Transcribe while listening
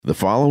The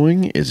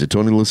following is a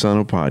Tony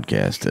Lasano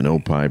podcast, an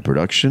Opie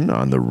production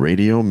on the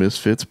Radio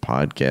Misfits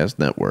Podcast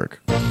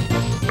Network.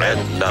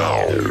 And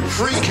now,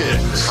 Free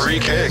Kicks. Free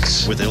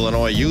Kicks with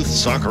Illinois Youth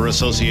Soccer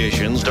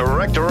Association's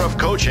Director of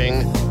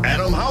Coaching,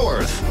 Adam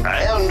Howarth,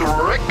 and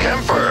Rick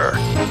Kemper.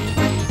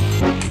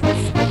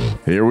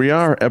 Here we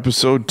are,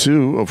 episode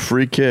 2 of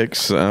Free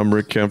Kicks. I'm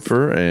Rick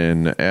Kemper,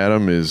 and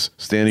Adam is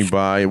standing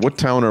by. What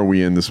town are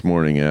we in this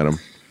morning, Adam?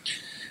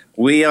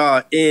 We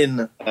are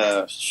in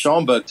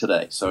Schaumburg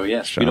today, so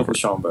yes, beautiful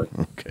Schaumburg.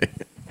 Okay,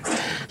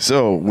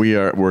 so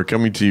we're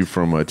coming to you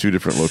from two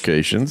different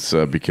locations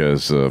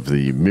because of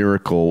the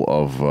miracle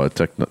of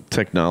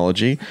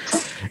technology,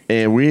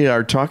 and we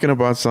are talking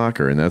about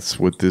soccer, and that's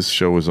what this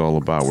show is all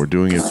about. We're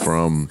doing it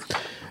from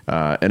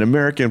an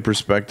American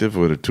perspective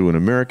to an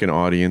American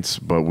audience,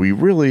 but we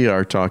really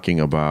are talking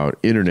about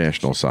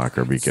international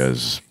soccer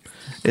because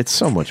it's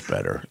so much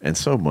better and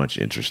so much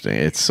interesting.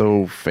 It's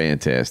so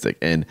fantastic.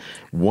 And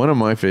one of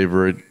my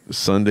favorite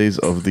Sundays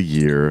of the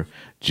year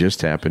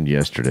just happened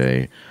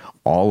yesterday.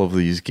 All of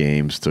these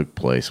games took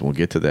place. We'll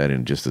get to that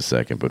in just a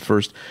second. But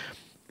first,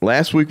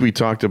 last week we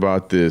talked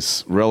about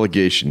this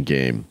relegation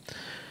game,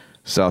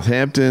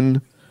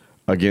 Southampton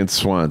against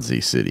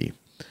Swansea City.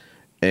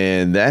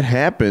 And that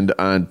happened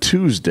on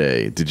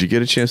Tuesday. Did you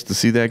get a chance to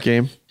see that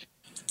game?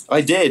 I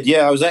did,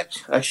 yeah. I was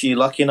actually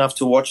lucky enough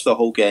to watch the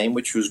whole game,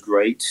 which was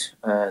great.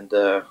 And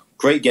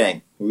great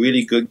game,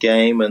 really good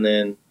game. And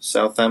then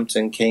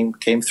Southampton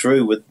came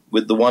through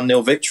with the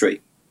 1-0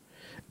 victory.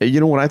 You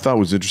know what I thought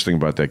was interesting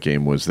about that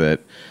game was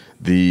that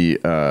the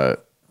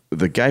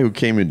guy who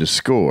came in to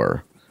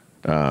score,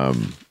 what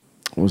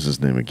was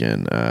his name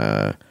again?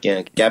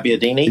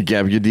 Gabbiadini.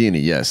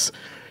 Gabbiadini, yes.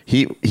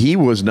 He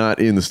was not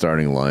in the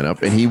starting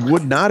lineup, and he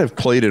would not have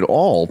played at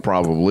all,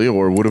 probably,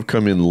 or would have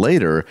come in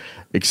later,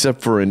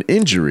 except for an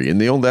injury.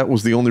 And that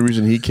was the only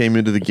reason he came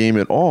into the game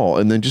at all.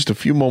 And then just a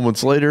few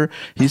moments later,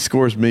 he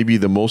scores maybe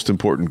the most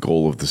important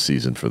goal of the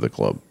season for the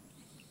club.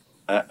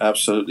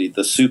 Absolutely.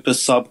 The super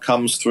sub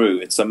comes through.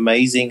 It's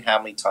amazing how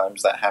many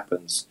times that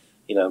happens.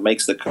 You know, it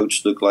makes the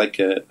coach look like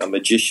a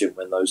magician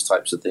when those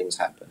types of things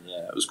happen.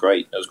 Yeah, it was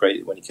great. It was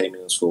great when he came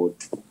in and scored.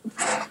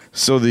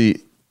 So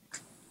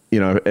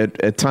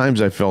at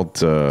times I felt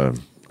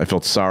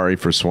sorry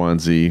for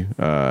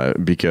Swansea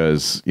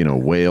because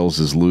Wales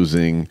is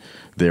losing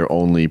their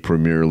only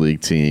Premier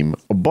League team.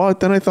 But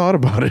then I thought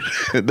about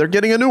it. They're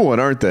getting a new one,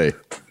 aren't they?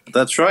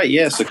 That's right.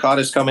 Yes, the card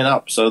is coming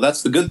up. So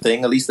that's the good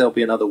thing. At least there'll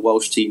be another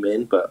Welsh team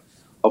in. But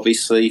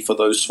obviously for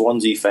those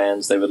Swansea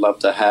fans, they would love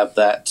to have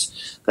that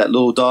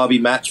little derby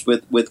match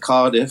with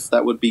Cardiff.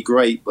 That would be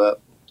great. But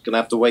going to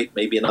have to wait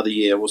maybe another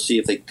year. We'll see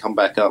if they can come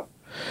back up.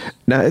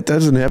 Now, it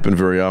doesn't happen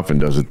very often,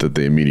 does it, that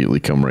they immediately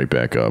come right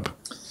back up?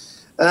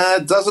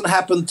 It doesn't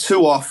happen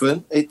too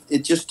often.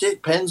 It just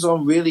depends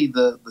on really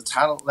the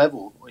talent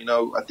level.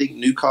 I think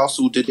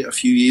Newcastle did it a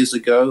few years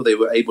ago. They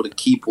were able to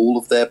keep all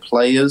of their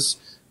players.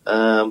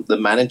 The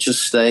manager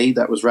stayed.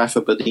 That was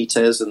Rafa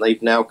Benitez, and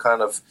they've now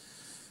kind of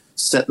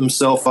set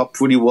themselves up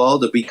pretty well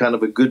to be kind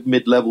of a good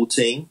mid-level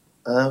team.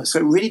 So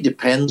it really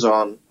depends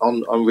on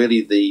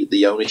really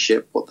the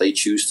ownership, what they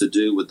choose to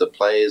do with the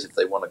players, if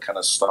they want to kind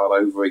of start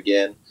over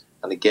again.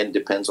 And again,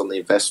 depends on the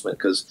investment,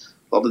 because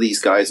a lot of these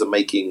guys are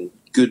making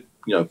good,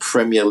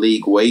 Premier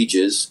League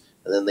wages,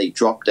 and then they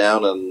drop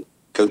down and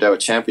go down a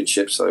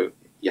championship. So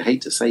you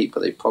hate to say it, but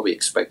they probably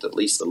expect at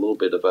least a little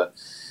bit of a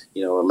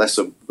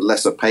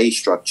lesser pay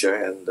structure.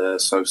 And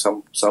so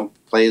some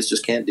players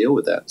just can't deal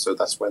with that. So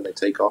that's when they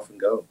take off and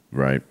go.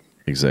 Right.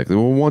 Exactly.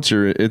 Well,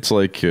 it's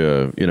like,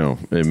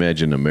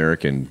 imagine an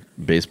American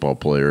baseball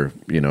player,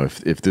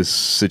 if this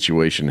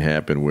situation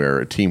happened where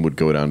a team would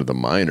go down to the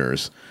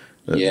minors,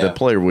 the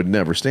player would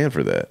never stand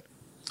for that.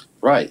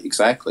 Right,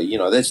 exactly.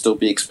 They'd still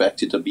be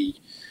expected to be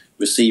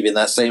receiving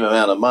that same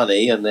amount of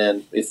money, and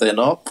then if they're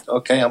not,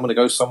 okay, I'm going to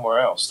go somewhere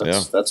else.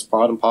 That's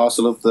part and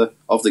parcel of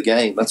the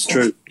game. That's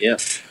true. Yeah.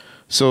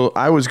 So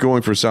I was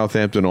going for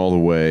Southampton all the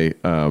way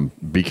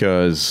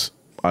because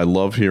I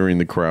love hearing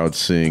the crowd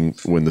sing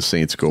when the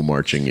Saints go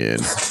marching in.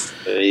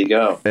 There you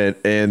go.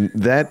 And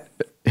that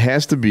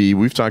has to be,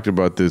 we've talked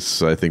about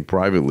this, I think,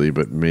 privately,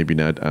 but maybe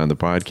not on the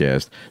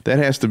podcast. That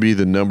has to be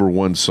the number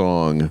one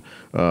song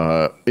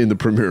in the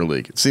Premier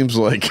League. It seems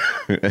like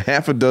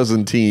half a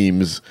dozen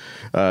teams,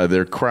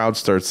 their crowd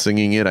starts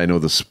singing it. I know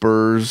the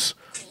Spurs,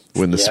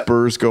 when the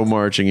Spurs go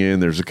marching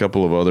in, there's a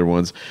couple of other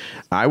ones.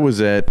 I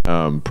was at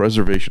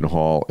Preservation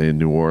Hall in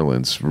New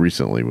Orleans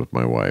recently with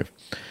my wife.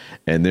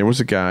 And there was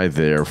a guy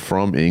there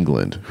from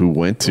England who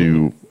went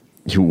to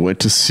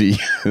see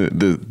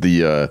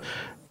the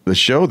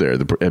show there.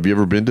 Have you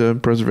ever been to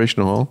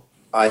Preservation Hall?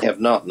 I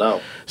have not.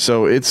 No.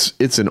 So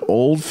it's an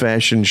old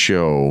fashioned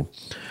show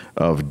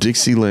of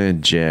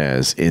Dixieland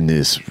jazz in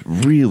this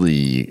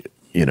really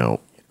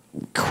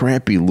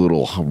crappy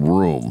little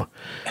room.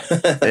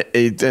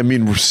 I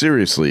mean,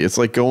 seriously, it's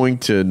like going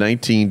to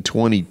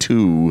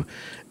 1922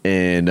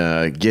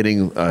 and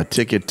getting a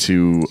ticket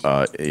to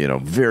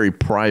very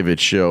private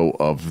show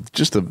of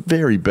just the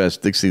very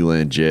best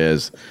Dixieland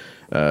jazz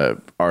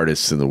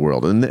artists in the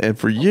world. And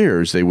for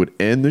years, they would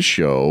end the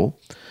show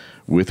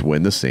with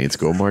When the Saints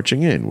Go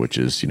Marching In, which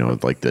is,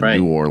 like the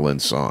New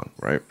Orleans song,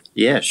 right?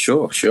 Yeah,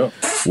 sure.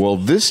 Well,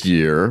 this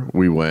year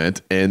we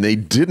went and they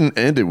didn't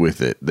end it with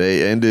it.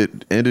 They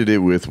ended it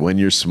with When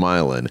You're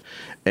Smiling.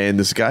 And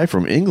this guy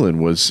from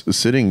England was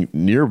sitting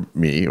near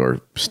me,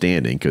 or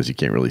standing, because you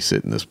can't really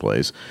sit in this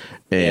place.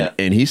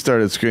 And he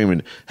started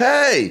screaming,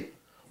 "Hey,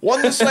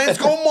 when the Saints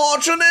go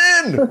marching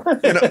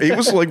in!" He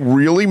was like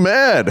really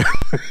mad.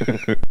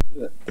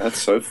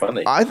 That's so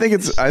funny. I think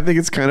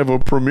it's kind of a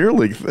Premier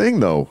League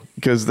thing, though,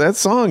 because that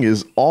song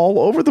is all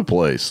over the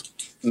place.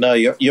 No,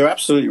 you're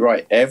absolutely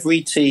right.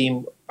 Every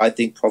team, I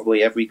think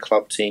probably every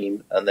club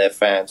team and their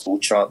fans will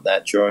chant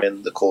that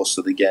during the course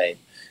of the game.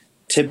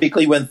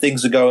 Typically when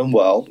things are going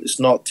well. It's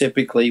not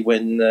typically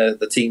when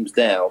the team's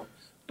down.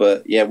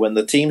 But, yeah, when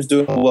the team's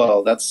doing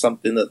well, that's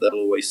something that they'll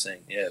always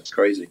sing. Yeah, it's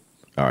crazy.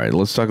 All right,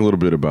 let's talk a little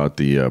bit about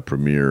the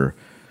Premier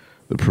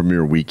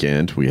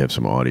weekend. We have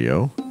some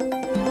audio.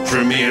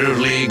 Premier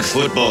League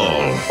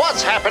football.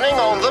 What's happening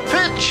on the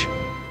pitch?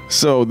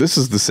 So this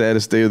is the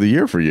saddest day of the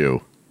year for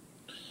you.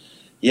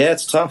 Yeah,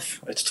 it's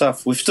tough.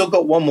 We've still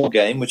got one more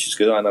game, which is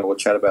good. I know we'll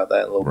chat about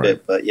that in a little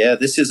bit. But yeah,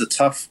 this is a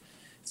tough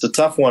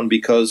one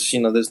because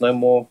there's no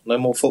more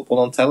football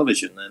on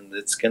television, and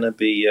it's going to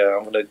be.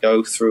 I'm going to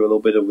go through a little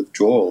bit of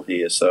withdrawal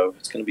here, so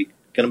it's going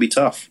to be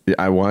tough.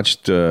 I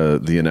watched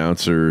the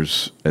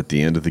announcers at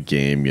the end of the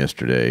game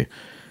yesterday,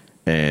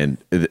 and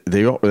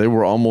they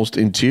were almost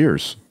in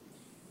tears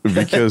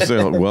because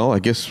well, I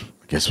guess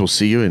we'll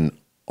see you in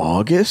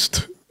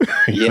August.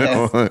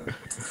 Yeah.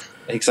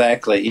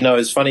 Exactly.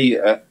 It's funny.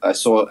 I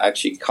saw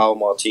actually Carl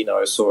Martino.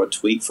 I saw a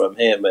tweet from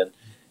him, and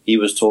he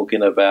was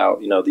talking about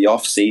the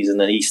off season,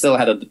 and he still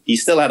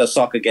had a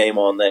soccer game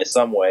on there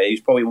somewhere.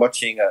 He's probably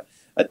watching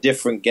a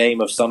different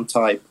game of some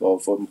type or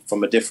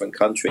from a different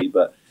country.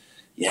 But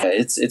yeah,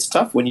 it's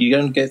tough when you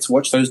don't get to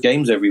watch those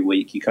games every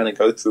week. You kind of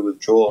go through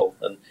withdrawal,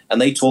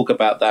 and they talk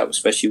about that,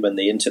 especially when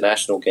the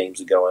international games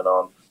are going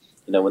on.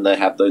 When they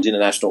have those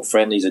international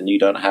friendlies, and you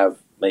don't have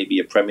maybe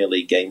a Premier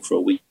League game for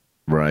a week.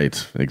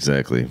 Right,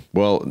 exactly.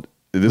 Well,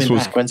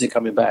 when's it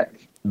coming back?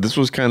 This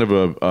was kind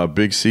of a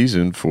big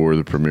season for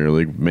the Premier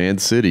League. Man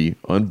City,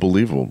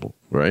 unbelievable,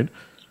 right?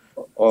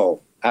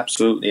 Oh,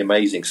 absolutely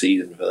amazing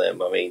season for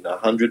them. I mean,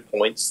 100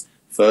 points,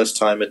 first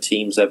time a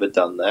team's ever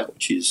done that,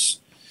 which is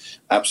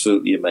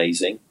absolutely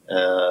amazing.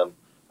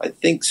 I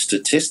think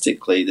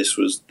statistically this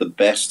was the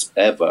best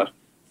ever.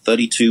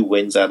 32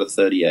 wins out of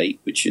 38,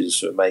 which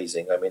is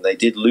amazing. I mean, they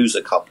did lose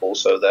a couple,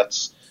 so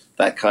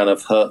that kind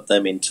of hurt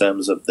them in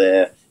terms of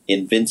their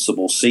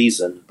invincible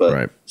season,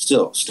 but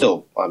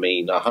still, I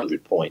mean,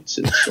 100 points.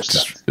 It's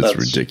just it's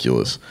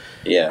ridiculous.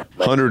 Yeah,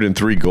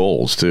 103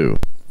 goals too.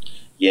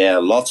 Yeah,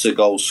 lots of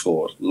goals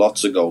scored.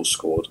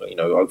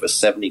 Over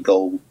 70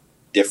 goal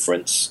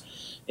difference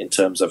in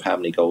terms of how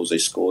many goals they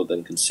scored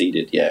and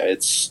conceded. Yeah,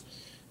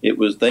 they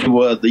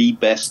were the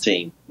best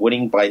team,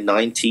 winning by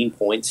 19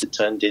 points. It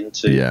turned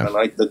into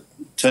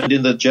turned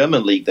into the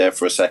German league there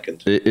for a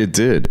second. It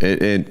did,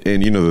 and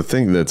the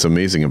thing that's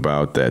amazing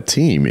about that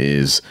team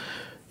is,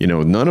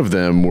 none of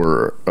them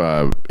were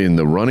in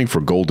the running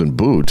for Golden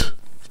Boot,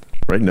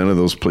 right? None of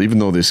those, even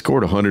though they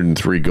scored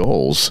 103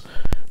 goals,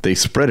 they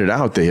spread it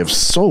out. They have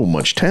so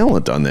much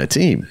talent on that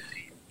team.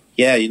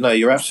 Yeah,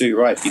 you're absolutely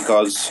right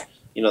because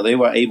they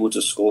were able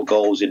to score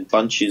goals in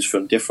bunches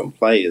from different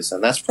players,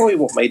 and that's probably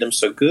what made them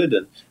so good.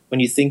 And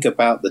when you think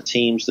about the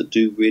teams that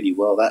do really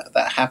well,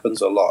 that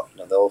happens a lot.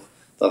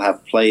 They'll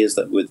have players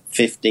that with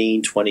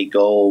 15, 20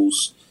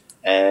 goals,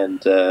 and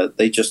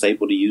they're just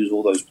able to use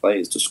all those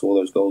players to score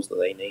those goals that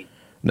they need.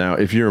 Now,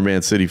 if you're a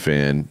Man City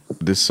fan,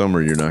 this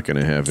summer you're not going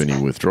to have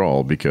any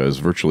withdrawal because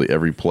virtually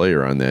every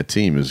player on that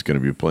team is going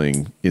to be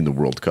playing in the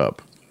World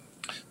Cup.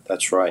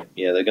 That's right.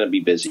 Yeah, they're going to be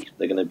busy.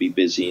 They're going to be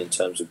busy in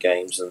terms of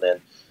games, and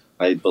then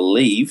I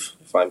believe,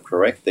 if I'm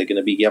correct, they're going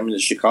to be coming to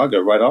Chicago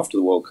right after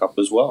the World Cup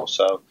as well.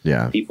 So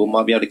people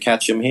might be able to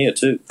catch them here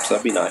too. So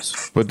that'd be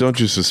nice. But don't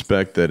you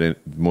suspect that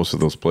most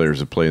of those players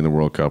that play in the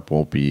World Cup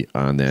won't be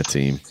on that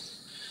team?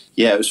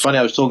 Yeah, it was funny.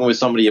 I was talking with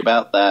somebody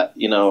about that.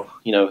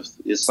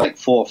 It's like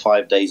 4 or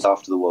 5 days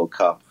after the World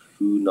Cup.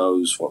 Who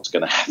knows what's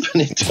going to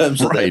happen in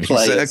terms of their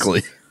players?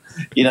 Exactly.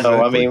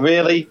 I mean,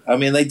 really? I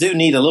mean, they do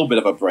need a little bit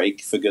of a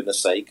break, for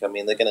goodness sake. I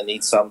mean, they're going to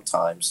need some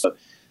time. So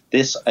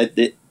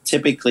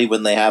typically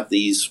when they have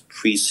these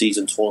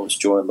preseason tournaments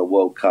during the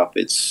World Cup,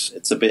 it's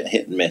a bit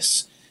hit and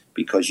miss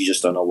because you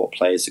just don't know what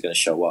players are going to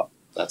show up.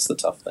 That's the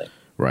tough thing.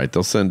 Right.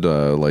 They'll send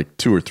like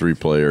 2 or 3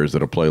 players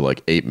that'll play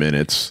like 8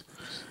 minutes.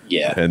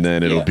 Yeah. And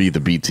then it'll be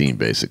the B team,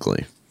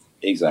 basically.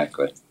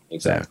 Exactly.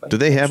 Yeah. Do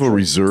they have a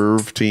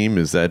reserve team?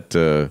 Is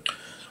that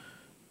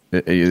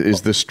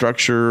is the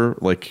structure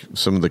like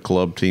some of the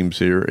club teams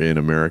here in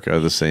America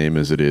the same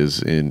as it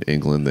is in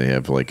England? They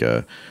have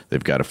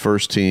they've got a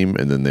first team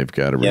and then they've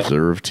got a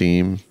reserve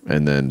team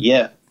and then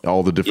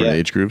all the different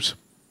age groups.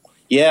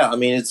 Yeah, I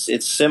mean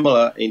it's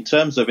similar in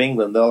terms of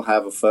England. They'll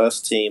have a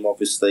first team,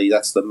 obviously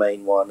that's the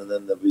main one, and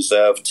then the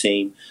reserve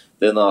team.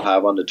 Then they'll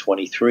have under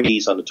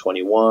 23s, under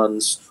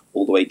 21s,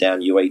 all the way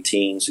down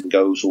U18s, and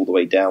goes all the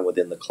way down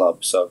within the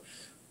club. So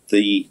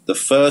the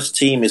first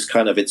team is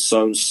kind of its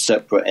own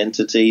separate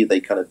entity.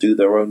 They kind of do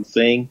their own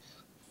thing.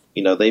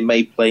 You know, they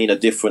may play in a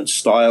different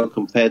style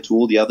compared to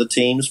all the other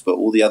teams, but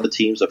all the other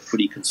teams are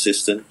pretty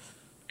consistent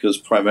because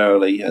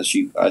primarily, as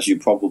you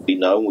probably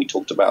know, we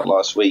talked about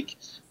last week,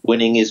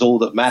 winning is all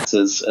that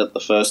matters at the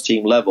first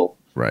team level,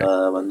 right?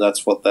 And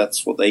that's what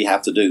they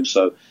have to do.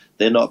 So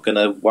they're not going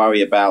to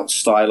worry about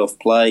style of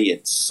play.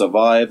 It's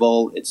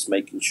survival. It's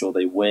making sure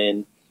they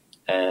win,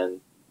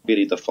 and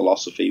really the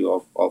philosophy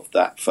of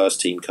that first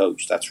team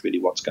coach. That's really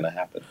what's going to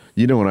happen.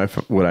 You know,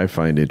 what I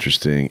find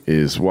interesting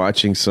is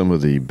watching some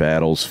of the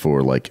battles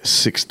for like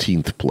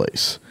 16th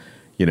place,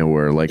 you know,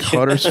 where like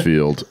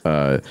Huddersfield,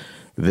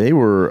 they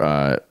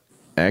were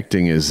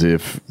acting as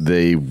if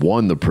they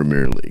won the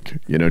Premier League,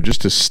 you know,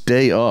 just to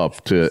stay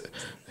up, to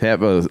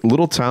have a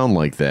little town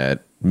like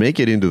that, make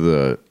it into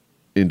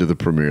the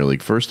Premier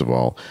League, first of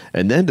all,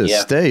 and then to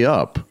stay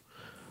up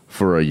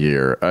for a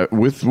year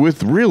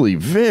with really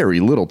very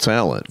little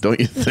talent, don't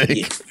you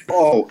think?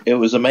 Oh, it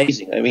was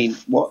amazing. I mean,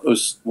 what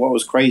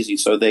was crazy?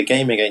 So their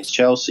game against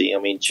Chelsea. I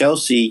mean,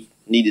 Chelsea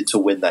needed to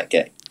win that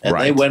game, and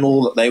right. they went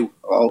all.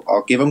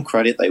 I'll give them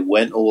credit. They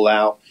went all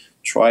out,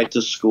 tried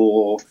to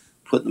score,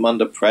 put them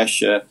under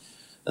pressure,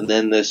 and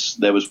then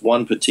there was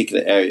one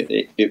particular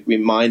area. It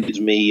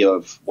reminded me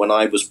of when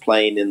I was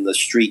playing in the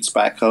streets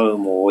back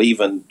home, or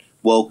even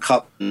World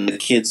Cup. The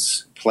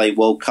kids play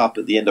World Cup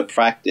at the end of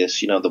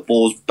practice. You know, the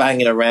ball's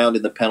banging around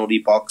in the penalty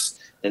box,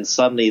 and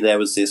suddenly there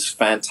was this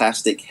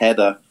fantastic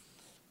header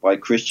by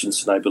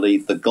Christensen, I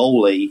believe. The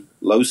goalie,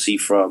 Losi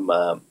from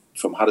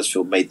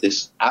Huddersfield, made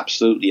this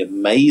absolutely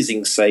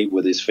amazing save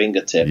with his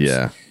fingertips.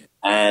 Yeah.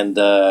 And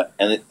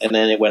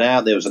then it went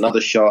out. There was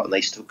another shot, and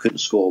they still couldn't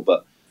score.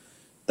 But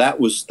that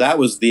was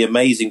the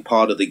amazing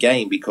part of the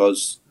game,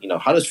 because, you know,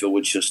 Huddersfield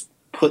were just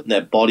putting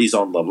their bodies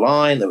on the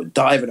line. They were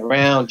diving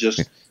around.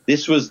 Just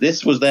this was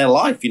their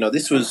life. You know,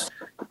 this was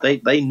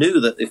they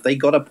knew that if they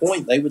got a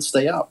point, they would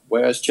stay up.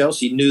 Whereas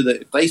Chelsea knew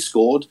that if they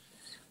scored,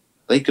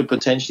 they could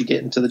potentially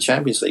get into the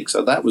Champions League.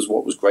 So that was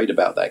what was great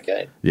about that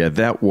game. Yeah,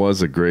 that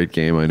was a great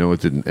game. I know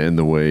it didn't end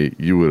the way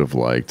you would have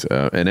liked.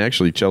 And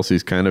actually,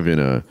 Chelsea's kind of in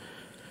a,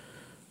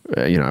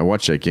 you know, I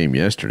watched that game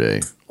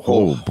yesterday.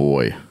 Oh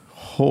boy.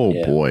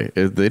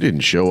 They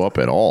didn't show up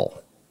at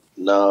all.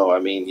 No, I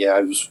mean, yeah,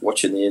 I was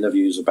watching the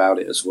interviews about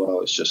it as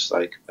well. It's just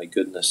like, my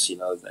goodness, you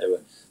know,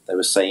 they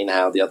were saying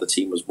how the other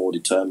team was more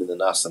determined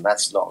than us, and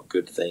that's not a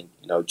good thing.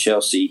 You know,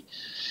 Chelsea,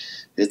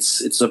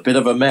 it's a bit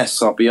of a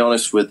mess, I'll be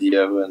honest with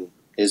you, and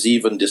there's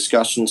even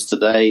discussions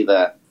today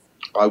that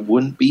I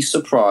wouldn't be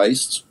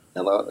surprised,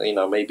 and you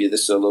know, maybe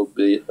this is a little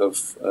bit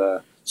of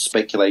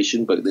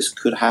speculation, but this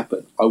could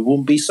happen. I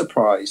wouldn't be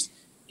surprised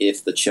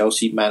if the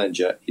Chelsea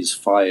manager is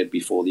fired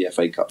before the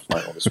FA Cup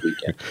final this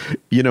weekend.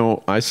 You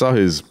know, I saw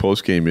his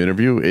post-game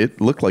interview.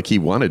 It looked like he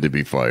wanted to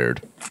be fired.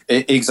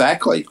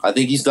 Exactly. I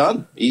think he's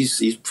done.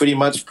 He's pretty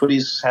much put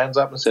his hands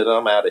up and said,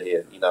 I'm out of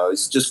here. You know,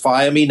 it's just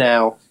fire me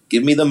now,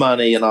 give me the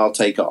money, and I'll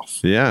take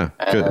off. Yeah.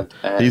 And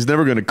he's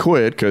never going to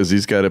quit because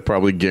he's got a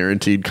probably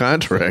guaranteed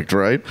contract,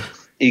 right?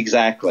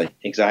 Exactly.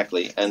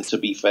 And to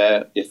be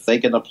fair, if they're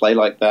going to play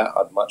like that,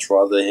 I'd much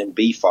rather him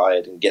be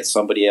fired and get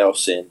somebody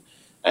else in,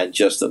 and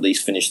just at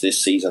least finish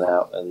this season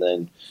out, and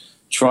then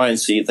try and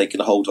see if they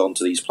can hold on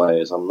to these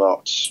players. I'm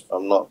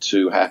not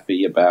too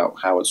happy about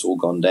how it's all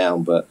gone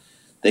down, but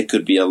there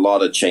could be a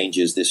lot of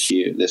changes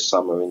this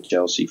summer in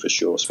Chelsea for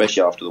sure,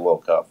 especially after the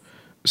World Cup.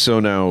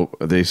 So now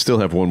they still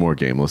have one more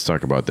game. Let's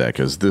talk about that,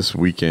 because this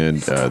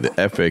weekend,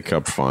 the FA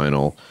Cup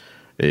final,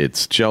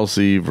 it's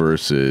Chelsea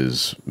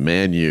versus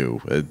Man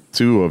U,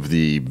 two of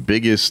the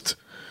biggest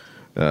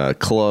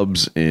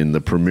clubs in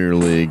the Premier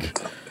League,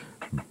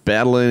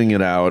 battling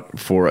it out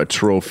for a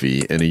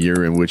trophy in a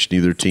year in which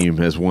neither team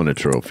has won a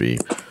trophy.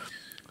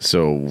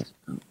 So,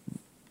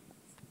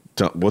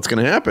 what's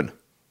going to happen?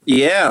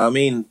 Yeah, I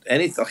mean,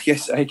 like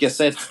I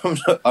said,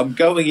 I'm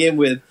going in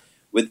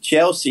with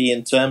Chelsea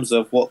in terms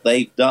of what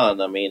they've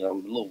done. I mean,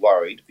 I'm a little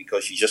worried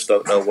because you just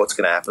don't know what's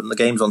going to happen. The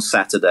game's on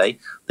Saturday.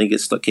 I think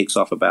it kicks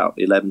off about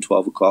 11,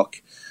 12 o'clock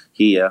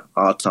here,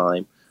 our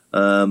time.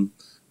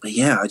 But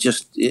yeah,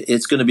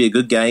 it's going to be a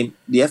good game.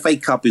 The FA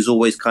Cup is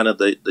always kind of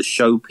the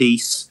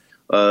showpiece,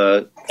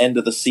 end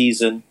of the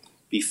season.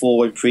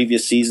 Before, in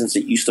previous seasons,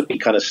 it used to be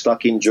kind of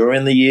stuck in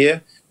during the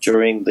year,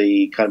 during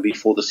the kind of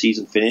before the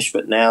season finished.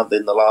 But now,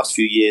 in the last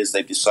few years,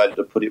 they've decided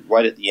to put it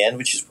right at the end,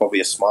 which is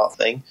probably a smart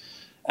thing.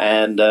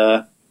 And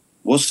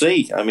we'll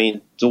see. I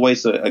mean, it's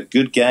always a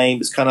good game.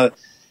 It's kind of,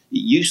 it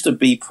used to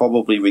be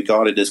probably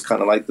regarded as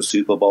kind of like the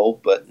Super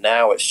Bowl, but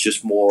now it's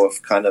just more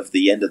of kind of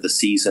the end of the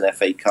season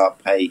FA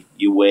Cup. Hey,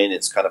 you win.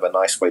 It's kind of a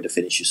nice way to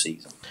finish your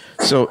season.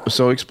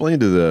 So explain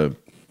to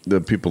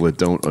the people that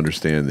don't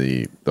understand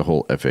the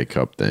whole FA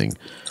Cup thing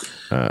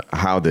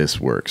how this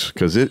works,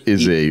 because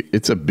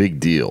it's a big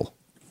deal.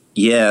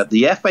 Yeah,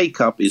 the FA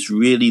Cup is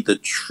really the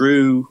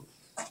true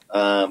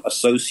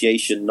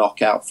association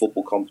knockout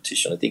football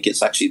competition. I think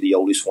it's actually the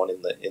oldest one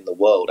in the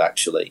world,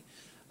 actually.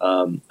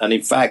 And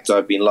in fact,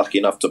 I've been lucky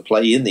enough to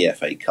play in the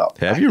FA Cup.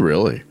 Have you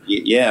really?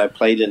 Yeah, I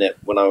played in it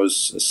when I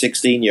was a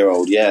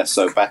 16-year-old. Yeah,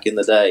 so back in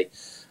the day.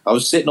 I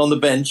was sitting on the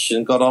bench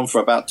and got on for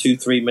about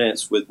 2-3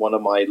 minutes with one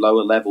of my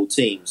lower level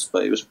teams,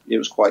 but it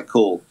was quite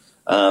cool.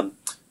 But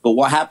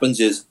what happens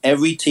is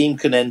every team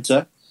can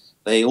enter.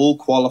 They all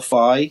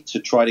qualify to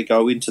try to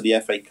go into the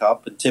FA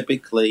Cup, and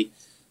typically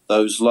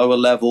those lower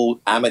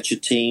level amateur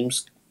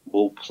teams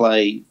will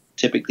play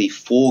typically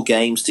 4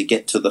 games to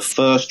get to the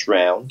first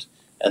round,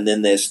 and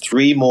then there's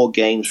 3 more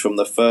games from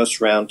the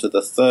first round to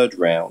the third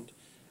round.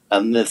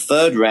 And the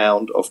third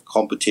round of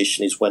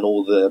competition is when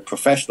all the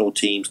professional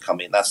teams come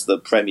in. That's the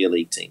Premier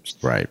League teams.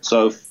 Right.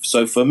 So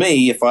for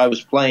me, if I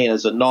was playing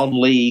as a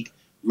non-league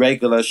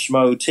regular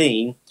schmo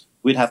team,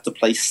 we'd have to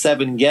play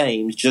 7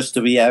 games just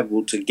to be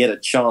able to get a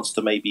chance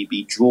to maybe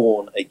be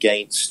drawn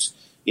against,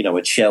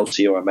 a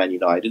Chelsea or a Man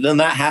United. And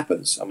that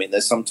happens. I mean,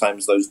 there's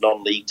sometimes those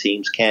non-league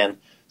teams can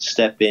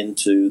step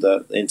into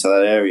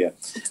that area.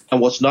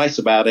 And what's nice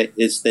about it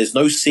is there's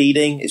no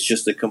seeding. It's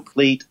just a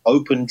complete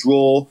open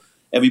draw.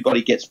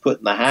 Everybody gets put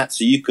in the hat.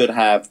 So you could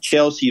have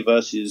Chelsea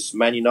versus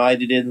Man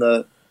United in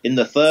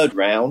the third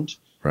round.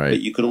 Right.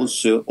 But you could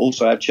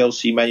also have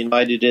Chelsea, Man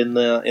United in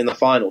the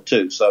final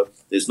too. So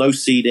there's no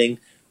seeding.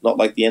 Not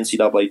like the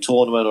NCAA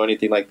tournament or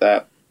anything like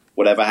that.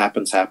 Whatever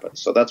happens,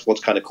 happens. So that's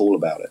what's kind of cool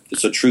about it.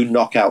 It's a true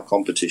knockout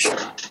competition.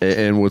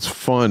 And what's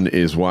fun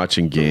is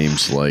watching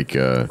games like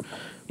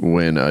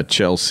when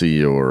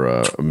Chelsea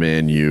or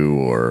Man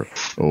U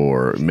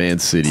or Man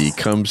City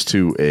comes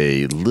to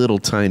a little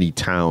tiny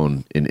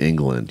town in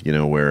England,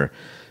 where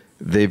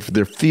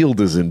their field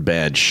is in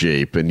bad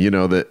shape, and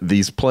that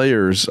these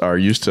players are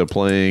used to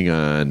playing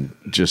on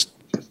just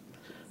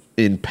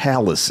in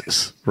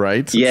palaces,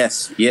 right?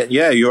 Yes.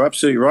 Yeah, you're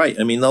absolutely right.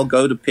 I mean, they'll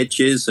go to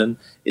pitches, and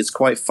it's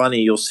quite funny.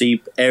 You'll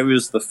see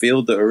areas of the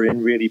field that are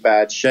in really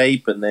bad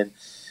shape, and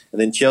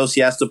then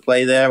Chelsea has to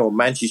play there, or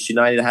Manchester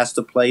United has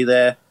to play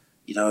there.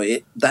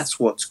 That's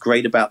what's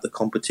great about the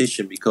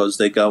competition, because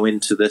they go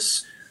to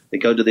this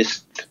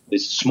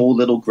small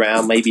little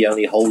ground, maybe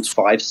only holds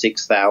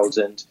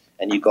 5,000-6,000,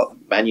 and you've got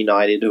Man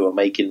United who are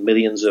making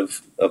millions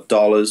of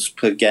dollars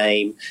per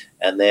game,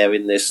 and they're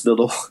in this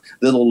little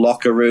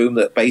locker room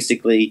that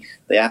basically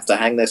they have to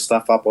hang their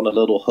stuff up on a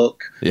little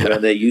hook. Yeah. Where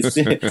they're used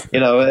to,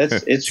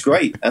 it's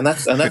great, and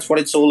that's what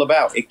it's all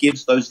about. It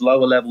gives those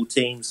lower level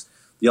teams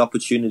the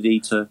opportunity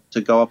to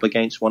go up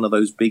against one of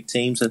those big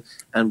teams,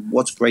 and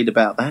what's great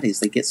about that is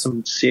they get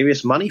some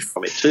serious money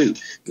from it too.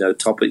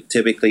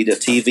 Typically the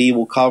TV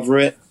will cover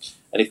it,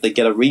 and if they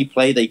get a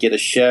replay, they get a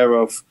share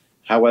of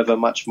however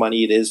much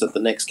money it is at the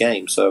next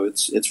game. So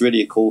it's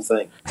really a cool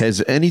thing.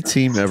 Has any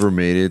team ever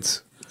made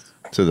it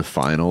to the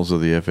finals of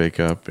the FA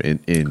Cup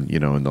in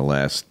the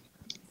last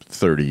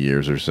 30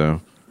 years or so,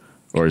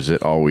 or is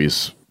it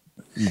always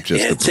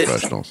just the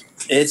professionals?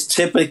 It's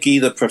typically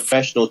the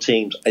professional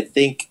teams. I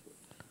think.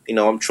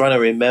 I'm trying to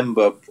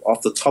remember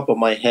off the top of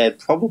my head.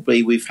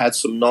 Probably we've had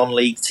some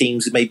non-league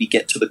teams maybe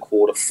get to the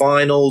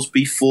quarterfinals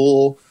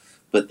before,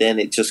 but then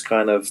it just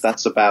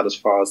that's about as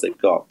far as they've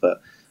got. But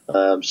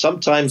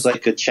sometimes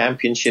like a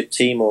championship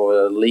team or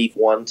a League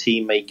One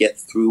team may get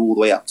through all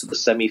the way up to the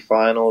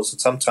semi-finals,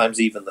 and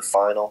sometimes even the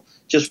final.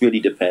 Just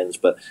really depends.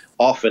 But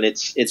often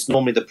it's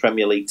normally the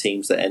Premier League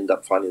teams that end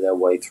up finding their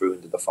way through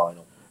into the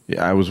final.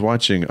 Yeah, I was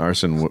watching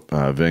Arsene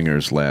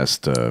Wenger's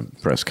last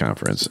press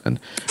conference, and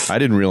I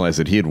didn't realize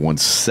that he had won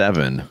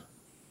 7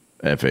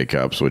 FA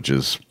Cups, which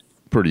is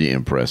pretty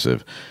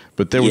impressive.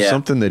 But there was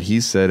something that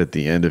he said at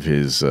the end of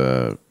his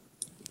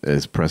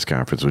press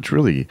conference, which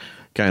really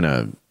kind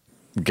of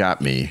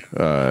got me.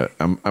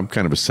 I'm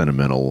kind of a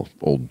sentimental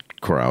old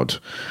crowd,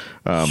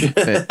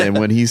 and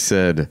when he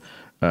said,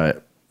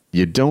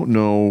 "You don't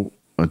know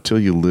until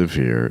you live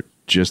here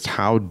just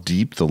how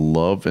deep the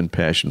love and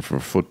passion for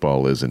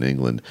football is in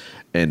England,"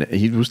 and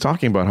he was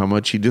talking about how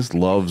much he just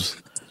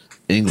loves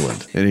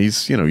England, and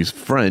he's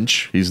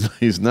French,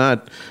 he's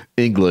not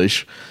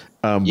English,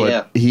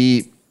 but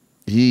he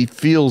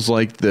feels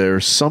like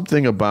there's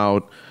something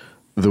about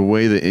the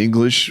way the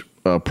English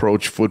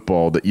approach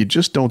football that you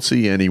just don't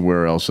see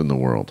anywhere else in the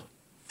world.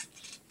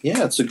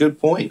 Yeah, it's a good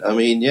point. I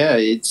mean,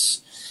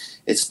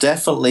 it's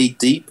definitely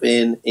deep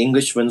in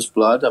Englishmen's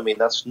blood. I mean,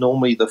 that's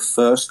normally the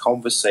first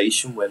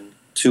conversation when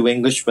 2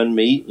 Englishmen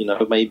meet,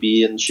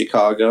 maybe in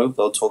Chicago.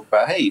 They'll talk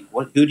about, hey,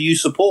 who do you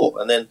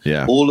support? And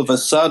then all of a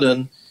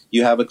sudden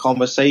you have a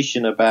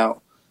conversation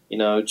about,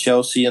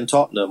 Chelsea and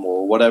Tottenham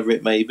or whatever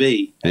it may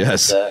be.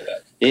 Yes.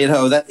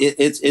 And,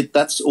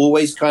 that's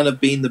always kind of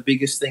been the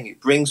biggest thing.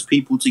 It brings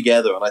people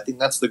together. And I think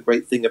that's the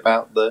great thing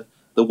about the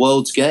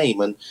world's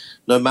game. And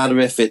no matter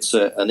if it's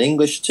an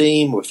English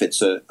team or if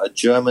it's a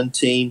German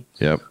team,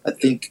 I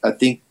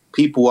think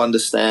people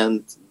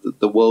understand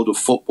the world of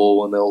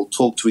football, and they'll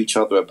talk to each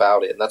other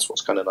about it, and that's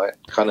what's kind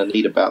of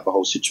neat about the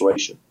whole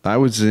situation. I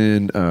was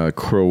in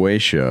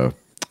Croatia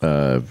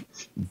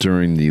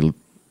during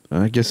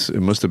I guess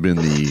it must have been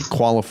the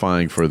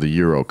qualifying for the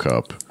Euro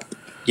Cup.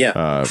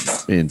 Yeah.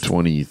 In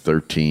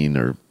 2013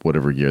 or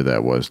whatever year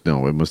that was.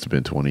 No, it must have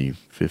been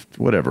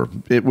 2015. Whatever.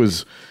 It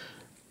was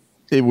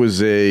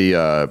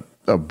a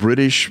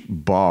British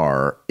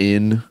bar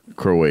in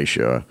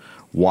Croatia,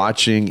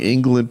 watching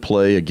England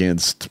play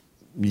against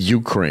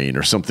Ukraine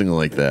or something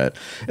like that.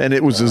 And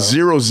it was a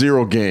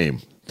 0-0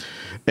 game.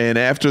 And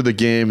after the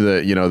game,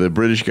 the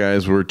British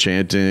guys were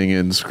chanting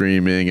and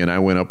screaming, and I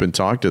went up and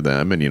talked to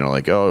them, and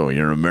like, oh,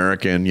 you're an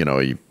American,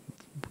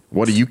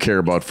 what do you care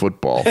about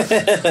football?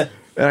 And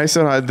I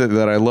said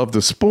that I love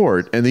the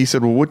sport, and he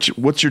said, well,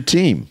 what's your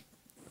team?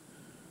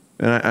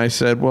 And I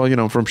said, well,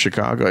 I'm from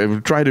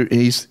Chicago.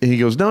 He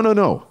goes,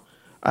 no.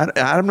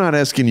 I'm not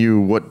asking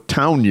you what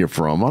town you're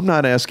from. I'm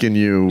not asking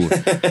you,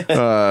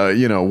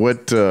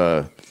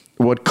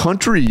 what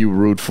country you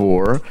root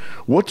for.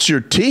 What's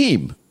your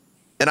team?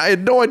 And I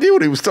had no idea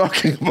what he was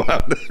talking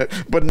about.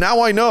 But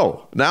now I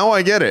know. Now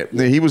I get it.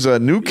 He was a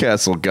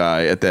Newcastle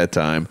guy at that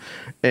time.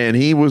 And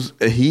he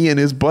and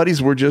his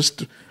buddies were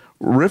just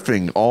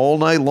riffing all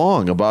night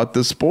long about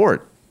the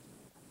sport.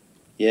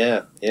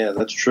 Yeah,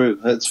 that's true.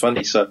 That's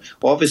funny. So,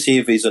 obviously,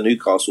 if he's a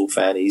Newcastle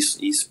fan,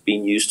 he's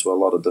been used to a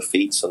lot of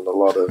defeats and a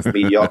lot of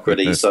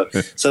mediocrity. So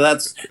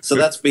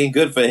that's been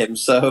good for him.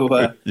 So,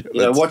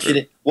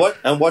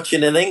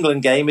 watching an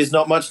England game is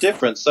not much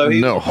different. So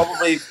he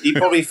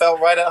probably felt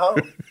right at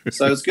home.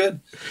 So it's good.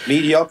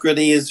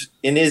 Mediocrity is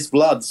in his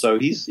blood. So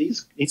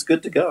he's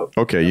good to go.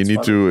 Okay, you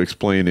need to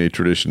explain a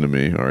tradition to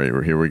me. All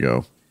right, here we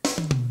go.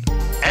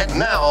 And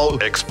now,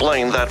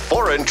 explain that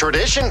foreign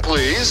tradition,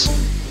 please.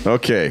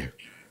 Okay.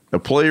 A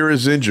player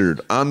is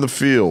injured on the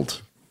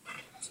field.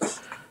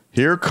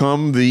 Here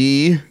come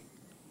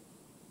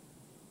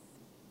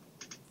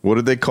what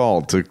did they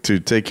call to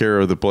take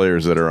care of the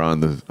players that are on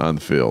the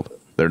field?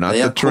 They're not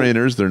the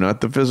trainers. They're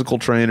not the physical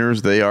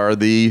trainers. They are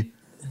the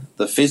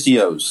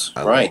physios,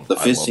 right? The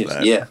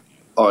physios. Yeah.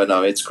 Oh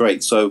no, it's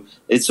great. So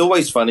it's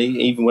always funny,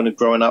 even when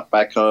growing up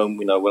back home.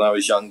 When I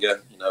was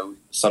younger,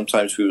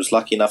 sometimes we was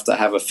lucky enough to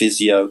have a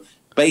physio.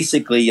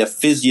 Basically, a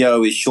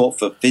physio is short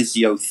for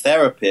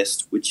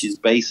physiotherapist, which is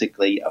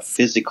basically a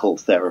physical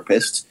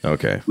therapist.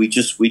 Okay. We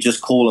just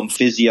call them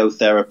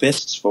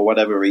physiotherapists for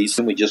whatever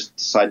reason. We just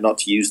decide not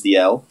to use the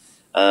L.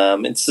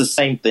 It's the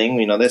same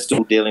thing. They're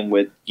still dealing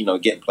with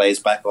getting players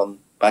back on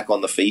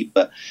the feet.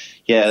 But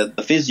yeah,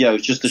 the physio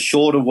is just a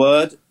shorter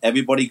word.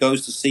 Everybody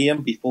goes to see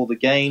them before the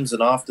games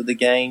and after the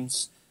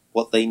games,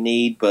 what they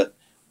need. But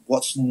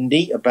what's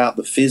neat about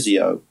the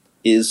physio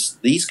is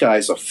these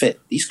guys are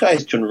fit. These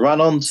guys can run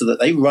on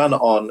they run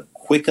on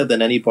quicker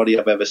than anybody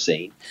I've ever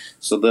seen.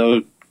 So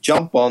they'll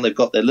jump on. They've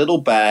got their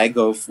little bag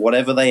of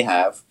whatever they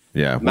have.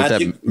 Yeah, with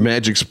that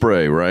magic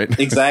spray, right?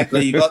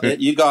 Exactly. You got it.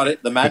 You got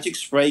it. The magic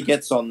spray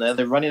gets on there.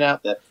 They're running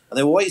out there. And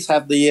they always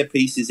have the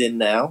earpieces in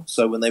now.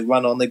 So when they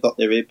run on, they've got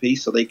their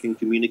earpiece so they can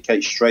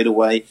communicate straight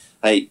away.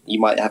 Hey, you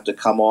might have to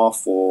come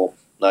off, or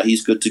no,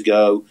 he's good to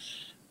go,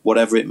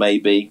 whatever it may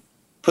be.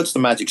 Puts the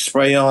magic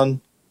spray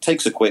on,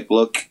 takes a quick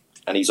look,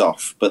 and he's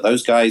off. But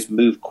those guys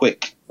move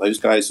quick. Those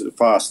guys are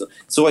fast.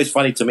 It's always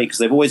funny to me because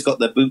they've always got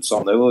their boots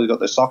on. They've always got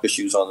their soccer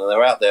shoes on, and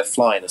they're out there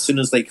flying. As soon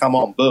as they come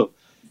on, boom.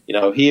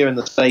 Here in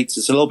the States,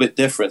 it's a little bit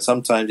different.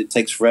 Sometimes it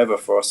takes forever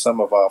for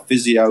some of our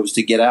physios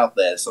to get out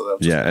there. So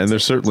and they're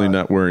certainly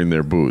not wearing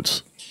their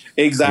boots.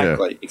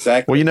 Exactly.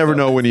 Well, you never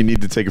know when you need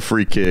to take a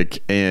free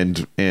kick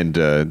and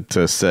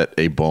to set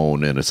a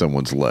bone in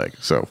someone's leg.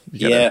 So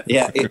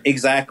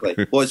exactly.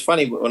 Well, it's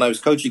funny, when I was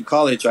coaching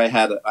college, I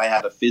had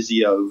a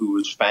physio who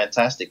was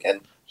fantastic,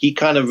 and he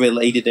kind of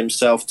related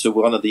himself to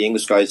one of the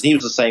English guys. And he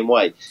was the same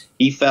way.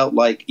 He felt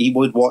like he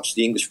would watch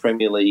the English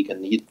Premier League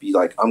and he'd be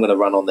like, I'm going to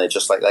run on there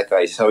just like that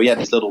guy. So he had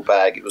his little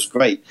bag. It was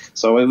great.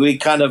 So we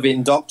kind of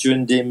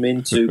indoctrinated him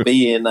into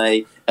being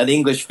an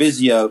English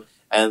physio.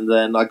 And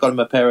then I got him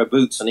a pair of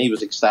boots, and he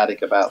was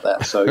ecstatic about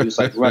that. So he was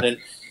like running.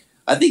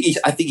 I think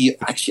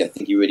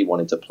he really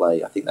wanted to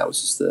play. I think that was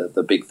just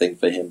the big thing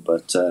for him.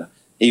 But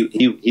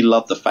he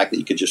loved the fact that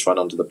he could just run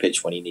onto the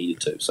pitch when he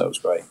needed to. So it was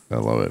great. I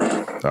love it.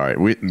 All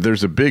right,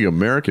 there's a big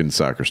American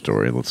soccer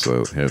story. Let's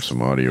have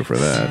some audio for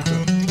that.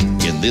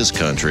 In this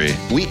country,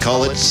 we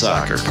call it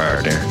soccer,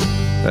 partner.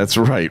 That's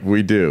right,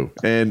 we do.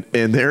 And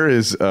there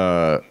is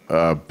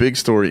a big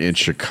story in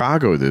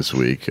Chicago this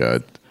week.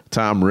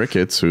 Tom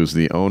Ricketts, who's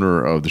the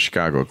owner of the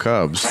Chicago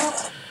Cubs,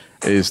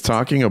 is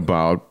talking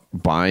about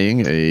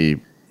buying a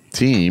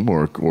team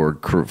or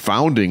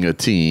founding a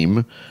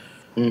team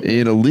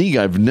in a league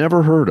I've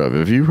never heard of.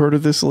 Have you heard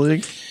of this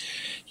league?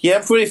 Yeah,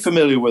 I'm pretty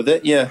familiar with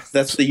it. Yeah,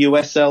 that's the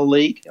USL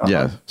League.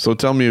 Yeah. So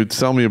tell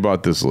me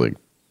about this league.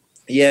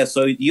 Yeah,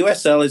 so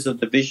USL is a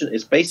division.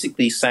 It's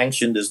basically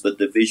sanctioned as the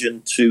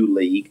Division II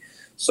league.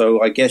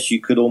 So I guess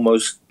you could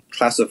almost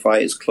classify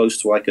it as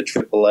close to like a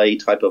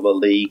AAA type of a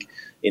league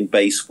in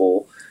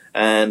baseball,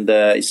 and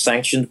it's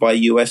sanctioned by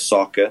U.S.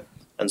 Soccer.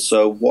 And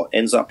so what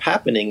ends up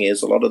happening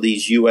is a lot of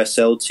these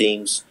USL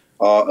teams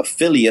are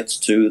affiliates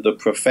to the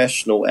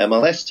professional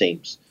MLS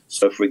teams.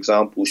 So, for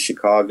example,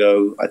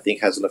 Chicago, I think,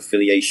 has an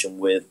affiliation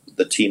with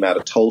the team out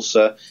of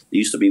Tulsa. They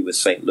used to be with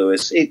St.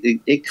 Louis.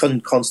 It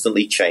can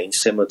constantly change,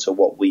 similar to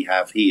what we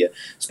have here,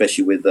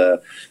 especially with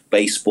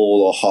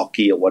baseball or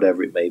hockey or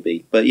whatever it may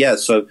be. But yeah,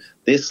 so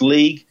this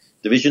league,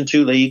 Division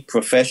II league,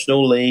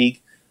 professional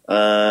league,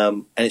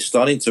 and it's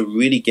starting to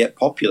really get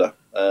popular.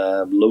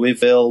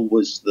 Louisville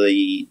was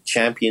the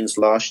champions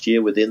last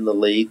year within the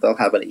league. They'll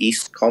have an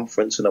East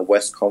Conference and a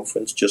West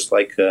Conference, just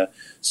like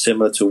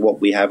similar to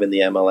what we have in the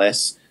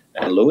MLS.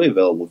 And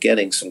Louisville were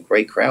getting some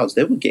great crowds.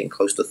 They were getting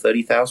close to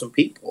 30,000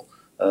 people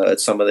at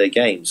some of their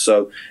games.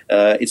 So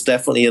it's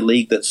definitely a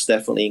league that's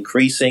definitely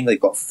increasing. They've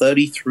got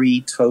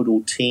 33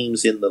 total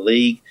teams in the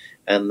league,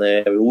 and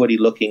they're already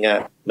looking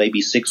at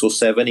maybe 6 or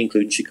 7,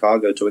 including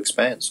Chicago, to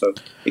expand. So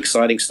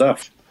exciting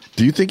stuff.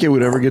 Do you think it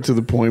would ever get to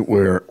the point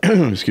where,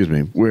 excuse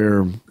me,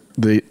 where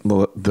they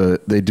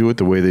do it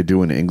the way they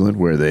do in England,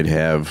 where they'd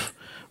have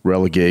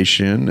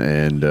relegation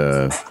and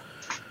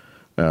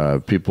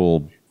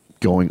people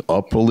going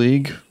up a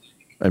league?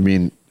 I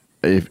mean,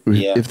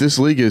 if this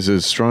league is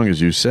as strong as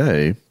you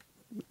say,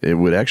 it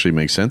would actually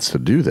make sense to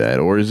do that,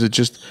 or is it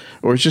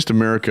just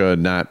America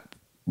not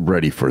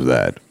ready for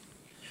that?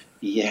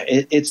 Yeah,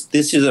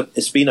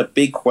 it's been a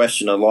big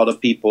question. A lot of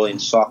people in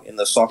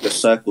the soccer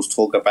circles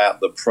talk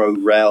about the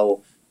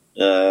pro-rel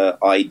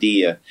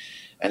idea,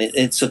 and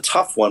it's a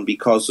tough one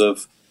because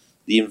of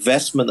the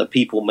investment that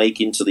people make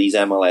into these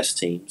MLS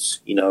teams.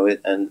 You know,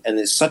 and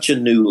it's such a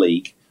new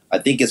league. I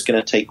think it's going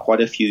to take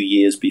quite a few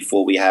years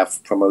before we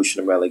have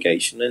promotion and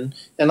relegation,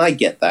 and I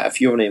get that.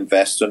 If you're an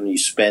investor and you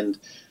spend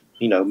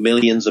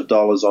millions of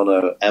dollars on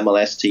a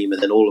MLS team,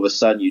 and then all of a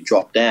sudden you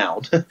drop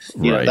down,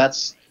 right.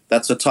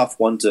 That's a tough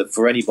one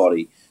for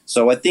anybody.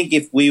 So I think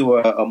if we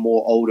were a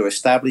more older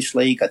established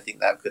league, I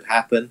think that could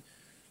happen.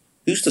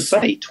 Who's to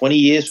say? 20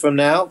 years from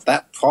now,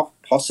 that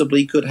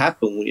possibly could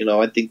happen.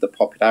 I think the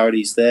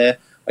popularity's there.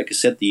 Like I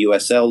said, the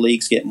USL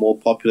leagues get more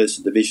popular. It's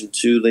a Division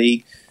II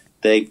league.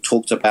 They've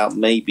talked about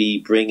maybe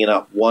bringing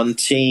up one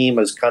team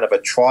as kind of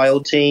a trial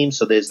team.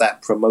 So there's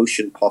that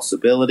promotion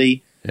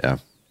possibility. Yeah.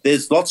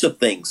 There's lots of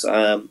things.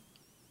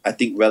 I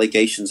think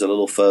relegation's a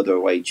little further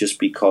away just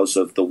because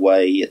of the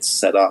way it's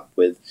set up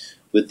with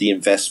the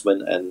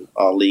investment and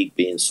our league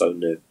being so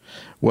new.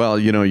 Well,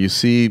 you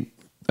see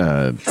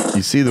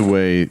the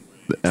way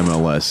the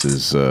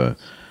MLS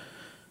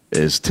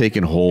is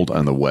taking hold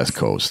on the West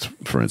Coast,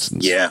 for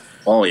instance. Yeah.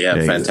 Oh, yeah.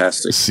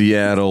 Fantastic.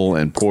 Seattle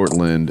and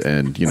Portland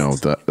and,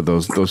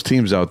 those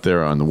teams out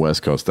there on the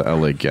West Coast, the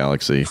LA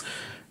Galaxy,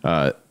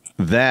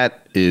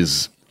 that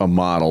is a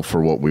model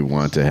for what we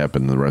want to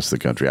happen in the rest of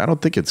the country. I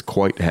don't think it's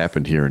quite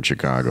happened here in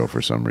Chicago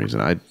for some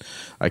reason.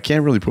 I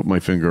can't really put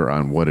my finger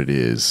on what it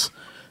is.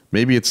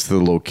 Maybe it's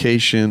the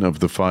location of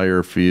the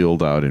Fire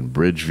Field out in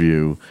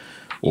Bridgeview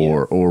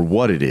or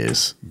what it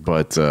is.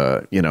 But,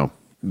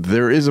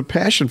 there is a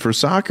passion for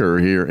soccer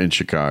here in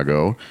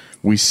Chicago.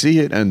 We see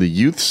it on the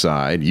youth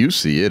side. You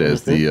see it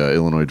as the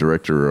Illinois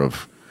director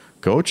of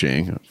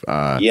coaching.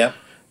 Yeah.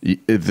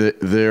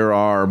 There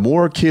are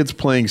more kids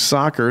playing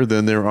soccer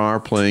than there are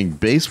playing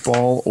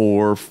baseball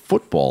or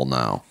football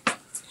now.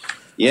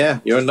 Yeah,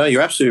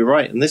 you're absolutely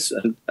right. And this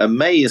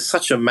May is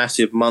such a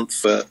massive month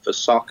for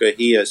soccer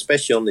here,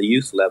 especially on the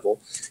youth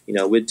level.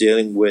 We're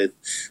dealing with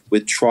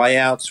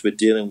tryouts, we're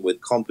dealing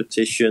with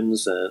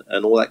competitions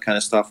and all that kind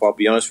of stuff. I'll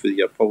be honest with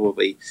you,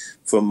 probably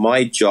from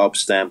my job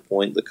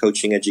standpoint, the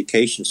coaching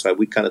education side,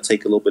 we kind of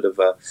take a little bit of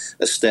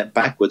a step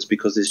backwards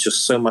because there's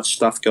just so much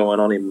stuff going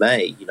on in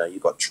May.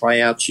 You've got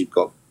tryouts, you've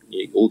got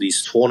all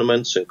these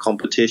tournaments and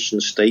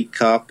competitions, State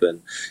Cup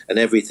and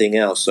everything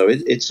else. So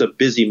it's a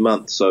busy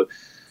month. So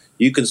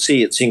you can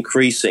see it's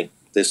increasing.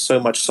 There's so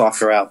much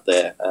soccer out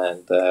there,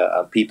 and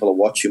people are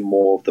watching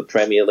more of the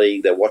Premier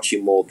League. They're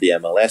watching more of the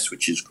MLS,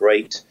 which is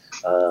great.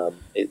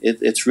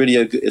 It's really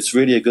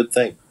a good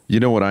thing.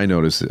 You know what I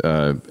noticed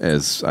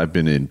as I've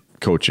been in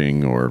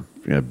coaching or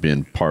have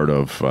been part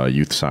of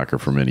youth soccer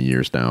for many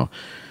years now,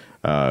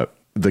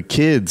 the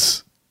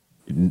kids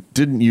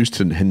didn't used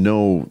to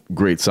know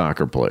great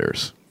soccer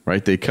players.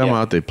 Right, they come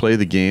out, they play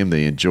the game,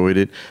 they enjoyed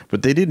it,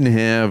 but they didn't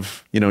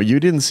have, you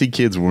didn't see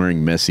kids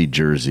wearing Messi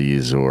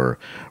jerseys or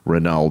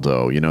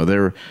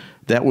Ronaldo.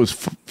 That was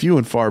few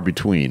and far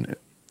between.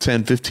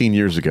 10, 15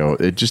 years ago,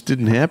 it just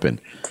didn't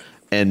happen.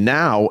 And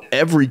now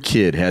every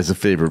kid has a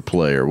favorite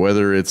player,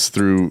 whether it's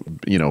through,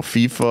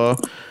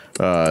 FIFA,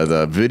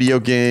 the video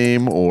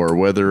game, or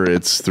whether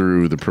it's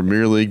through the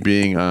Premier League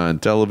being on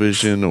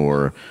television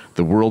or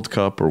the World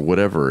Cup or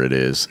whatever it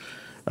is.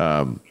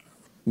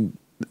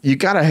 You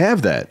got to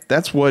have that.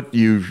 That's what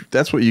you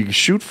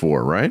shoot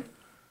for, right?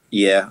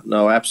 Yeah,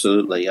 no,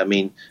 absolutely. I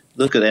mean,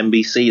 look at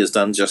NBC has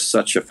done just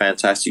such a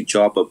fantastic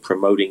job of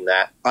promoting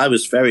that. I'll be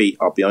honest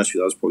with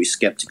you, I was probably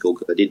skeptical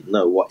because I didn't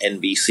know what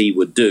NBC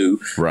would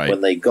do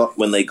when they got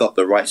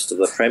the rights to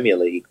the Premier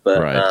League.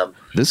 But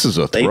this is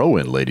a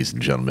throw-in, ladies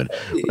and gentlemen.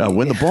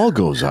 When the ball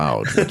goes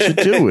out, what you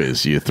do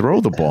is you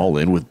throw the ball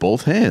in with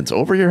both hands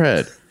over your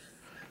head.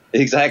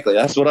 Exactly.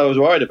 That's what I was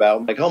worried about.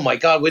 I'm like, oh my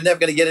God, we're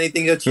never going to get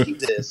anything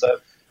achieved here. So.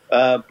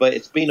 But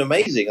it's been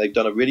amazing. They've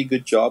done a really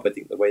good job. I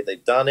think the way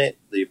they've done it,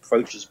 the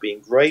approach has been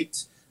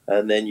great.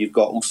 And then you've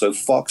got also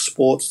Fox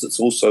Sports that's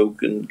also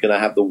going to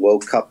have the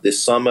World Cup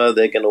this summer.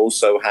 They're going to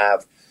also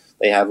have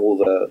all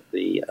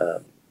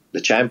the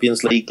the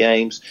Champions League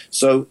games.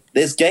 So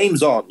there's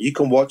games on. You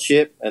can watch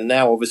it. And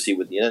now, obviously,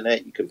 with the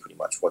internet, you can pretty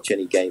much watch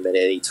any game at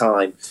any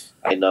time.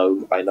 I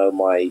know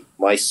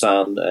my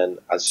son and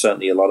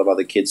certainly a lot of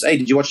other kids. Hey,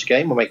 did you watch the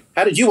game? I'm like,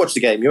 how did you watch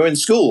the game? You're in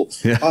school.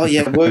 Yeah. Oh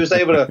yeah, we was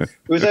able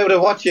to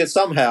watch it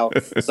somehow.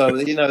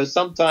 So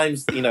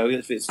sometimes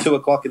if it's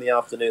 2:00 in the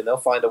afternoon, they'll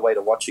find a way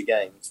to watch a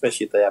game,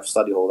 especially if they have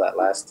study hall that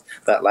last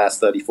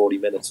 30-40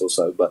 minutes or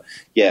so. But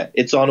yeah,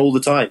 it's on all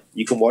the time.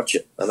 You can watch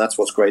it, and that's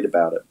what's great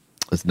about it.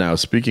 Now,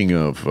 speaking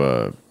of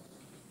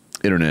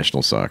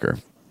international soccer,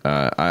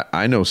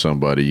 I know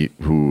somebody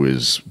who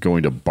is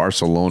going to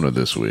Barcelona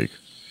this week.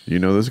 You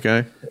know this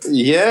guy?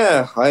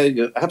 Yeah,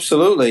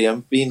 absolutely.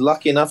 I've been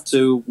lucky enough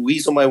to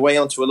weasel my way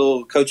onto a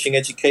little coaching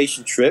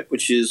education trip,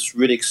 which is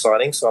really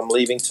exciting. So I'm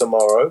leaving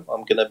tomorrow.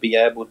 I'm going to be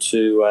able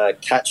to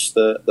catch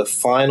the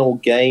final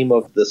game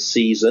of the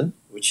season,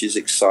 which is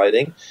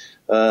exciting.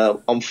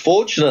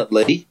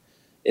 Unfortunately,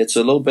 it's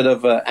a little bit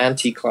of an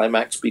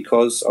anticlimax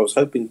because I was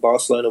hoping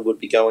Barcelona would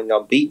be going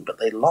unbeaten, but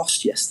they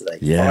lost yesterday.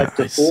 Yeah,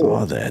 5-4. I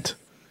saw that.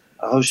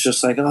 I was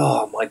just like,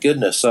 oh my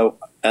goodness.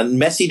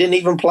 And Messi didn't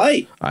even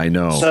play. I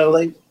know.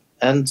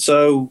 And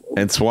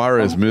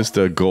Suarez missed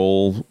a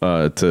goal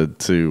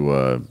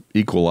to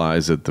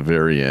equalize at the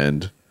very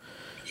end.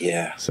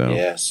 Yeah.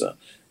 So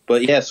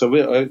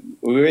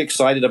we're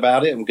excited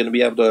about it. I'm going to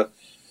be able to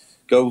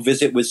go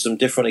visit with some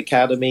different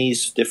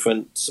academies,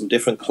 some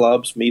different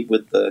clubs, meet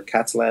with the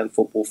Catalan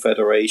Football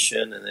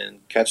Federation, and then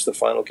catch the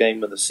final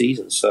game of the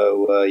season.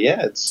 So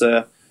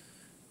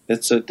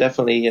it's a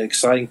definitely an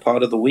exciting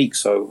part of the week.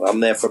 So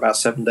I'm there for about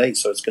 7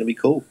 days. So it's going to be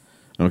cool.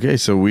 Okay,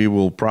 so we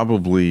will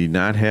probably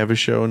not have a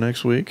show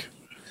next week.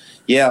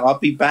 Yeah, I'll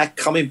be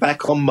coming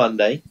back on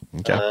Monday.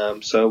 Okay.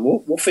 So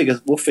we'll figure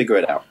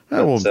it out.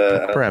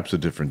 Perhaps a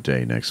different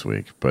day next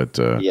week. But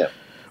yeah.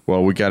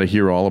 Well, we got to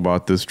hear all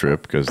about this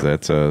trip because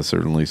that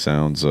certainly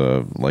sounds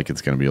like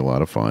it's going to be a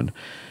lot of fun.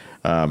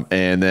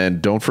 And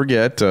then don't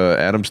forget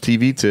Adam's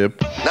TV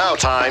tip. Now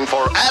time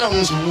for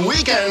Adam's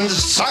Weekend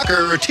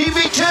Soccer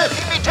TV tip.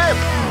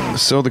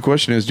 So the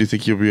question is, do you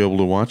think you'll be able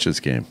to watch this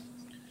game?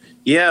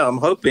 Yeah, I'm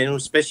hoping,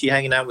 especially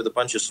hanging out with a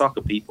bunch of soccer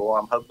people,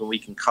 I'm hoping we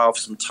can carve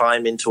some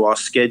time into our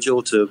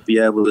schedule to be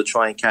able to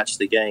try and catch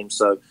the game.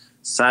 So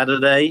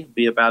Saturday,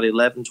 be about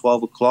 11,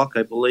 12 o'clock,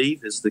 I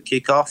believe, is the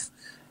kickoff.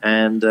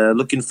 And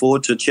looking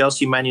forward to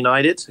Chelsea Man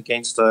United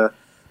against the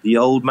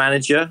old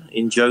manager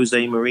in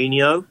Jose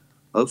Mourinho.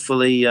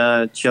 Hopefully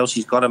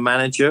Chelsea's got a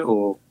manager,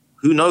 or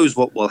who knows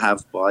what we'll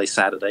have by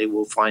Saturday.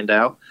 We'll find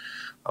out.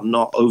 I'm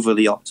not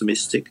overly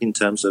optimistic in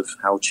terms of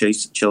how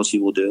Chelsea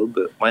will do,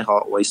 but my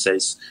heart always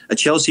says a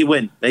Chelsea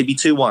win, maybe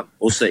 2-1.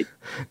 We'll see.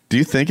 Do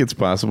you think it's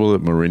possible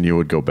that Mourinho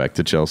would go back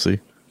to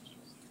Chelsea?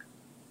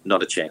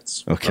 Not a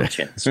chance. Okay. Not a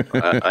chance.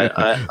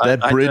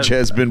 That bridge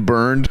has been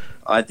burned?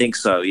 I think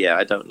so, yeah.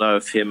 I don't know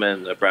if him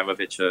and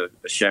Abramovich are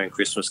sharing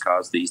Christmas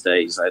cards these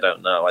days. I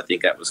don't know. I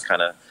think that was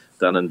kind of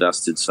done and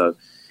dusted. So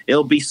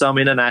it'll be some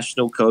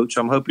international coach.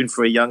 I'm hoping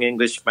for a young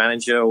English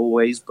manager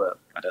always, but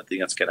I don't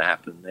think that's going to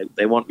happen.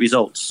 They want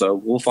results, so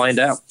we'll find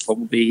out.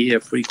 Probably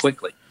here pretty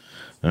quickly.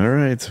 All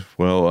right.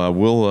 Well,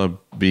 we'll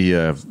be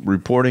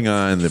reporting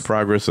on the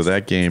progress of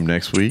that game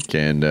next week,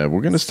 and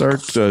we're going to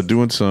start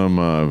doing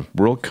some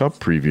World Cup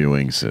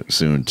previewing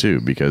soon, too,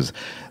 because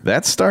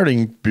that's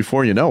starting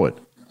before you know it.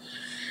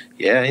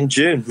 Yeah, in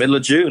June, middle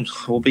of June.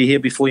 We'll be here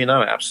before you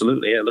know it,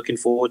 absolutely. Yeah, looking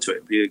forward to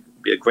it. Be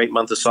a great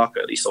month of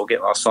soccer. At least I'll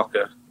get our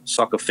soccer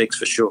fix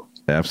for sure.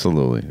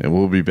 Absolutely. And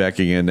we'll be back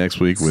again next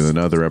week with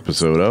another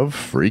episode of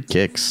Free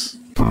Kicks.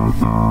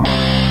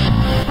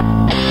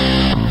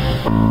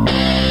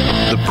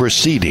 The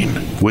proceeding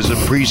was a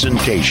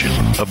presentation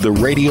of the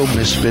Radio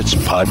Misfits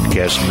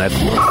Podcast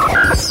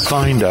Network.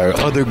 Find our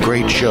other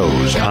great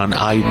shows on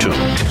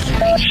iTunes,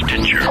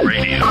 Stitcher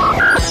Radio,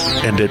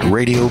 and at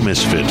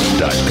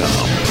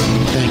RadioMisfits.com.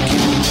 Thank you.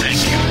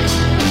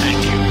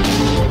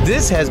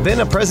 This has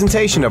been a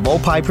presentation of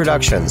Opie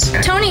Productions.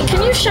 Tony,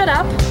 can you shut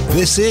up?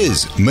 This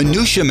is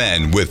Minutia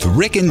Men with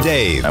Rick and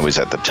Dave. I was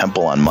at the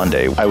temple on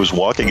Monday. I was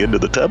walking into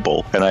the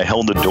temple, and I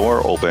held the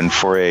door open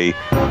for a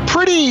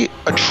pretty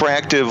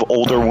attractive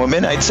older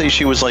woman. I'd say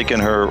she was like in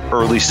her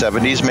early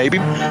 70s, maybe.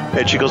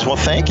 And she goes, well,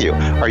 thank you.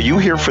 Are you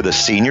here for the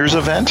seniors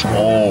event?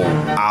 Oh,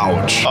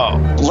 ouch. Oh,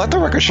 let the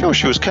record show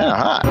she was kind of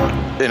hot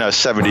in a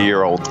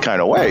 70-year-old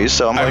kind of way.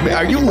 So I'm like,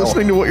 are you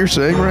listening to what you're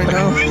saying right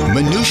now?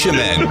 Minutia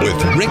Men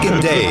with Rick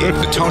and Dave,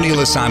 the Tony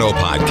Lasano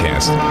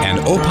podcast, and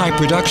Opie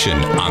production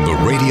on the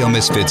Radio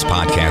Misfits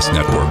Podcast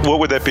Network. What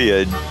would that be,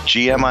 a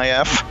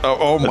GMIF?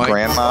 Oh my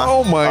grandma?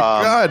 Oh my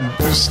God!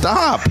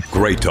 Stop!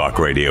 Great Talk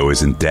Radio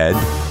isn't dead.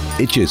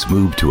 It just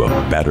moved to a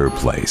better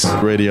place.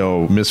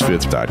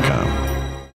 RadioMisfits.com.